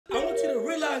nigga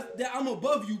realize that I'm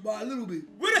above you by a little bit.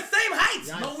 We're the same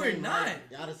height. No, we're not.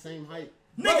 Y'all the same height.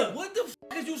 Nigga, what the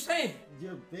fuck is you saying?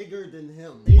 You're bigger than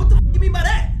him. What the fuck you mean by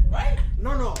that? Right?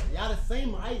 No, y'all the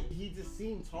same height. He just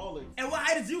seemed taller. And what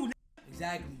height is you?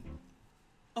 Exactly.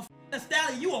 A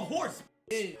stallion, you a horse.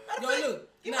 Yeah. Yo,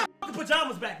 look. Get my fucking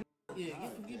pajamas back. Yeah,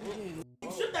 get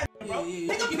Shut that, bro.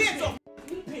 Yeah. Take your pants off.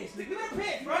 Get the pants, nigga. Get the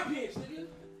pants, bro. Pants, nigga.